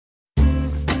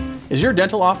Is your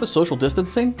dental office social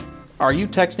distancing? Are you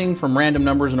texting from random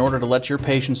numbers in order to let your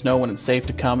patients know when it's safe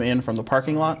to come in from the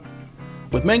parking lot?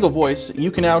 With Mango Voice,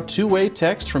 you can now two-way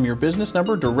text from your business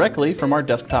number directly from our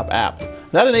desktop app.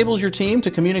 That enables your team to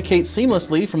communicate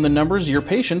seamlessly from the numbers your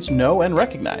patients know and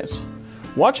recognize.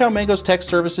 Watch how Mango's text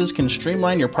services can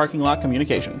streamline your parking lot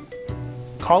communication.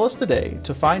 Call us today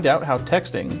to find out how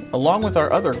texting, along with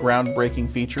our other groundbreaking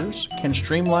features, can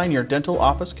streamline your dental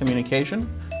office communication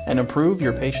and improve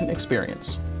your patient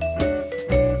experience.